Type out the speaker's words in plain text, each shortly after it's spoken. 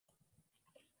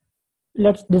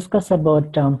Let's discuss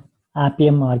about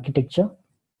Appium architecture.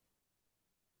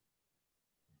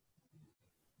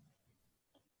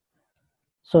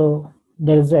 So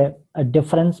there is a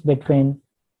difference between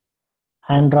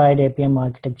Android Appium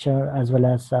architecture as well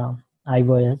as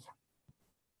iOS.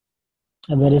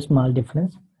 A very small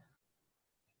difference.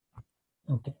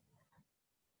 Okay,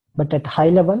 but at high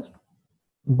level,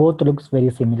 both looks very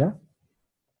similar.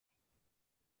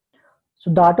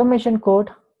 So the automation code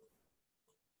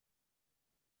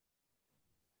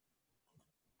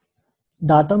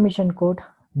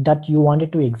that you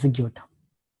wanted to execute.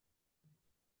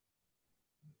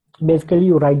 Basically,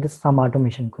 you write some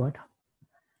automation code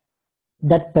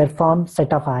that performs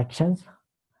set of actions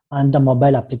on the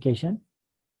mobile application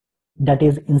that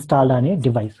is installed on a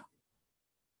device,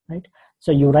 right?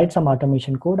 So you write some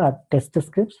automation code or test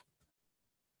scripts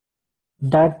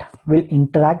that will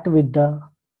interact with the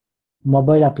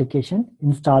mobile application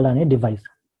installed on a device.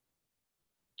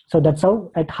 So that's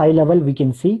how at high level we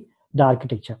can see the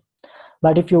architecture.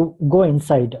 But if you go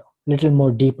inside a little more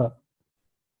deeper,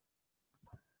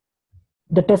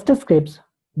 the test scripts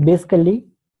basically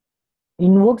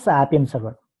invokes the Appium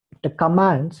server. The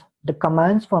commands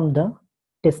from the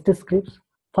test scripts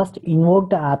first invoke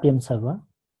the Appium server,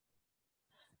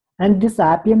 and this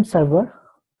Appium server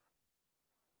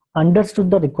understood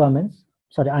the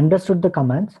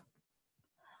commands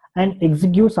and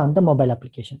executes on the mobile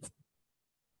application.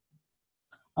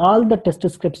 All the test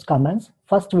scripts commands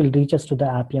first will reach us to the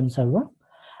Appium server,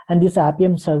 and this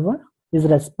Appium server is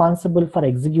responsible for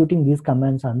executing these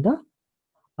commands on the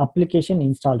application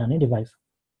installed on a device.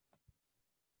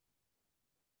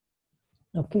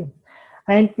 Okay,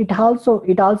 and it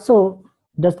also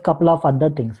does a couple of other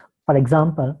things. For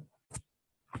example,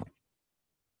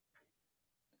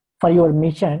 for your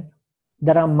mission,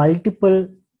 there are multiple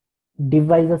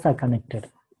devices are connected.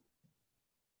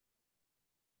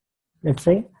 Let's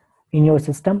say in your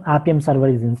system, Appium server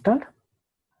is installed,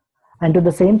 and to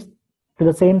the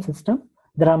same system,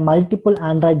 there are multiple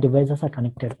Android devices are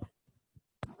connected.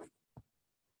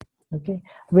 Okay,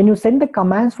 when you send the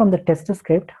commands from the test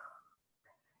script,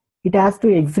 it has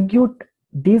to execute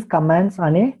these commands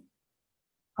on a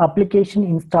application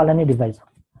installed on a device.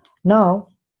 Now,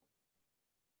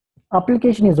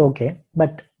 application is okay,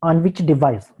 but on which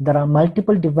device? There are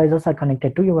multiple devices are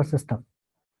connected to your system.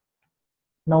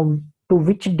 Now, to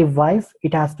which device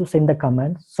it has to send the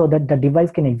commands so that the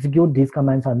device can execute these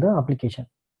commands on the application.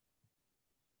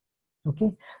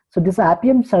 Okay, so this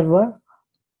Appium server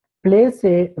plays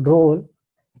a role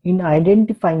in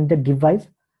identifying the device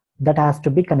that has to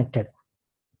be connected.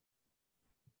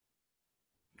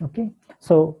 Okay,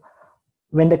 so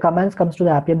when the commands comes to the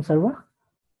Appium server,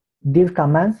 these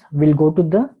commands will go to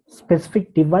the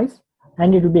specific device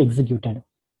and it will be executed.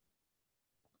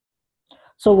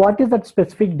 So what is that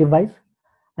specific device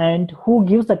and who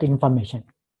gives that information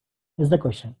is the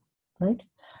question, right?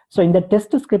 So in the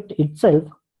test script itself,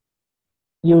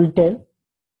 you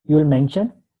will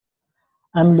mention,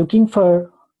 I'm looking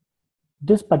for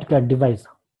this particular device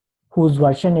whose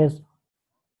version is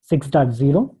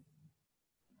 6.0,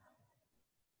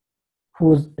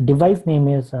 whose device name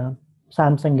is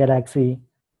Samsung Galaxy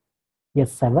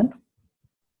S7,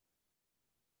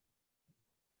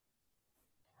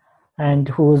 and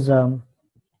whose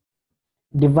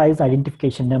device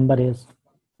identification number is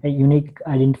a unique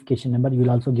identification number. You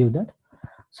will also give that,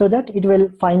 so that it will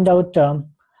find out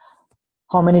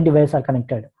how many devices are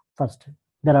connected. First,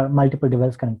 there are multiple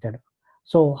devices connected.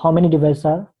 So how many devices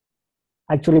are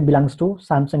actually belongs to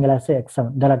Samsung Galaxy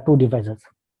S7? There are 2 devices.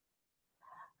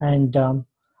 And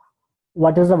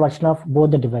what is the version of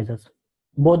both the devices?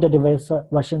 Both the device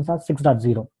versions are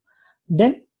 6.0.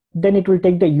 Then it will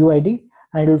take the UID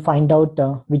and it will find out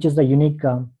which is the unique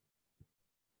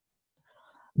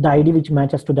the ID which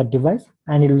matches to that device,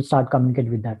 and it will start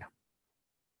communicate with that.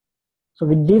 So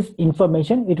with this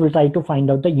information, it will try to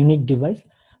find out the unique device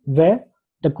where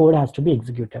the code has to be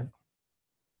executed.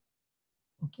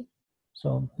 Okay,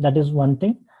 so that is one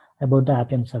thing about the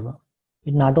Appium server.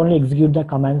 It not only executes the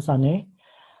commands on a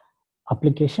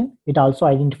application, it also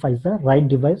identifies the right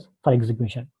device for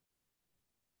execution.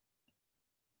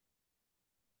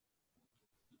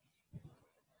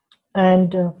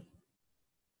 And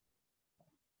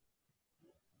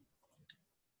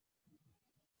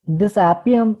this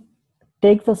Appium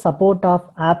takes the support of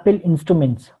Apple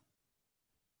instruments.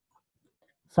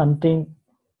 Something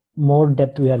more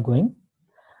depth we are going.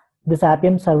 This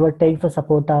Appium server takes the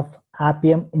support of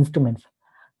Appium instruments.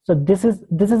 So this is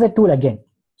a tool again.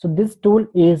 So this tool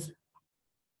is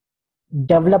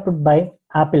developed by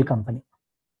Apple company.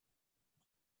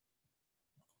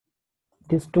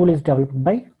 This tool is developed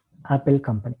by Apple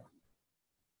company.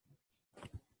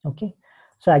 Okay,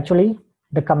 so actually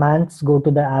the commands go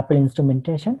to the Apple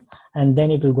instrumentation and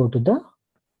then it will go to the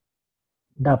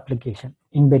application.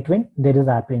 In between there is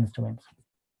Apple instruments.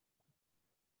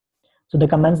 So the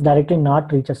commands directly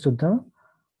not reaches to the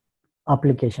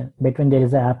application. Between there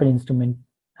is a Apple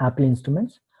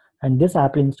instruments, and this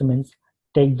Apple instruments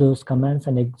take those commands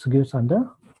and executes on the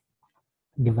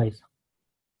device.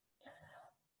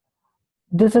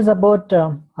 This is about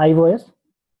iOS,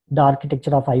 the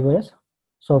architecture of iOS.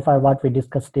 So far what we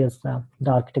discussed is the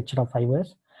architecture of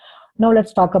iOS. Now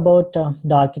let's talk about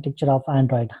the architecture of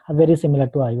Android, very similar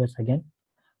to iOS again.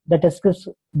 The test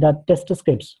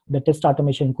scripts, the test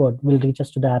automation code will reach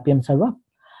us to the Appium server,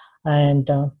 and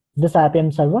this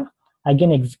Appium server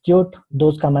again execute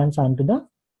those commands onto the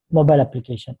mobile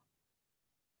application.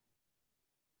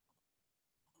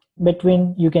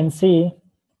 You can see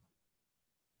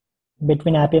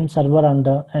between Appium server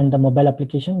and the mobile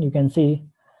application, you can see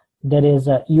there is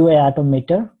a UI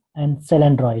automator and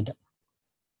Selendroid.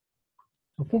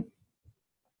 Okay.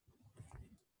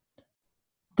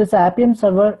 This Appium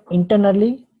server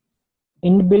internally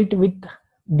inbuilt with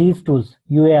these tools,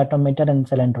 UI automator and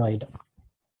Selendroid.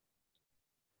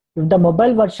 If the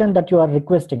mobile version that you are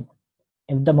requesting,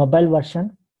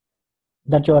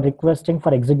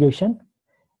 for execution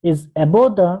is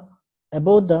above the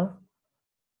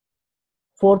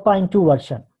 4.2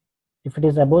 version, if it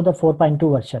is above the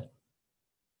 4.2 version,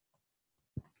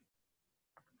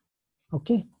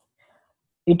 okay,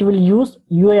 it will use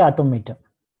UI automator.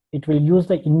 It will use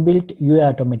the inbuilt UI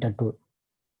automator tool,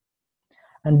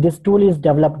 and this tool is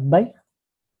developed by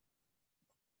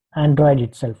Android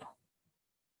itself.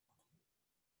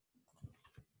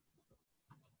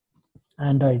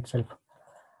 If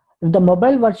the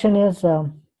mobile version is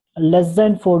less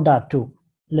than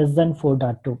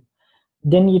 4.2,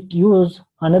 then it use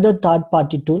another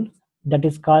third-party tool that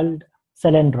is called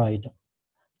Selendroid.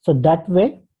 So that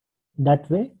way,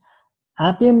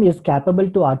 Appium is capable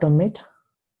to automate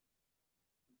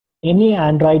any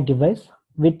Android device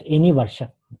with any version.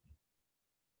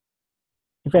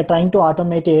 If you're trying to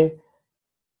automate a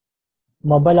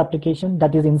mobile application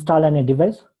that is installed on a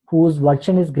device whose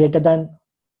version is greater than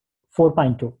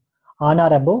 4.2, on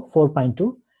or above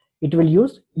 4.2, it will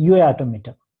use UI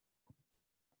automator.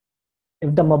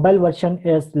 If the mobile version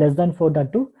is less than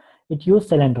 4.2, it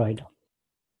uses Selendroid.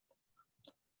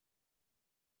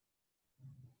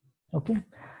 Okay,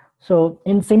 so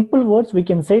in simple words, we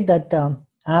can say that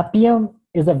Appium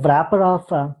is a wrapper of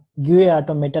UI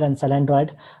automator and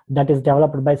Selendroid that is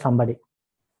developed by somebody.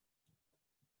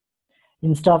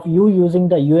 Instead of you using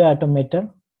the UI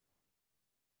automator,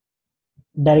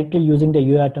 directly using the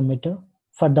UI automator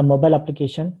for the mobile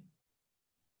application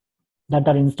that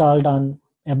are installed on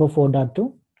above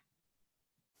 4.2,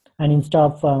 and instead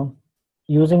of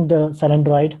using the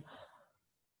Selendroid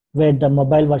where the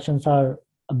mobile versions are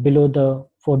below the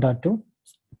 4.2,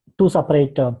 two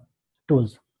separate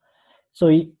tools. So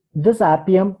this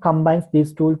Appium combines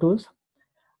these tools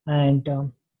and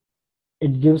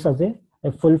it gives us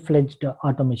a full-fledged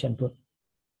automation tool.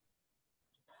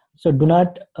 So do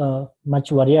not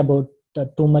much worry about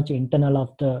too much internal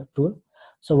of the tool.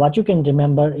 So what you can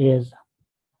remember is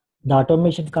the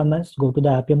automation commands go to the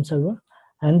Appium server,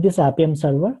 and this Appium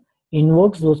server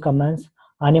invokes those commands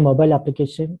on a mobile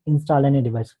application installed on a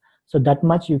device. So that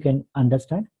much you can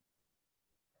understand.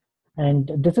 And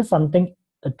this is something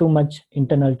too much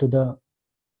internal to the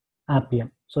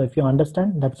Appium. So if you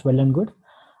understand, that's well and good.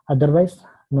 Otherwise,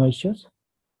 no issues.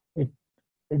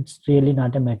 It's really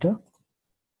not a matter.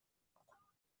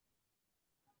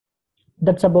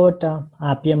 That's about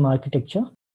Appium architecture.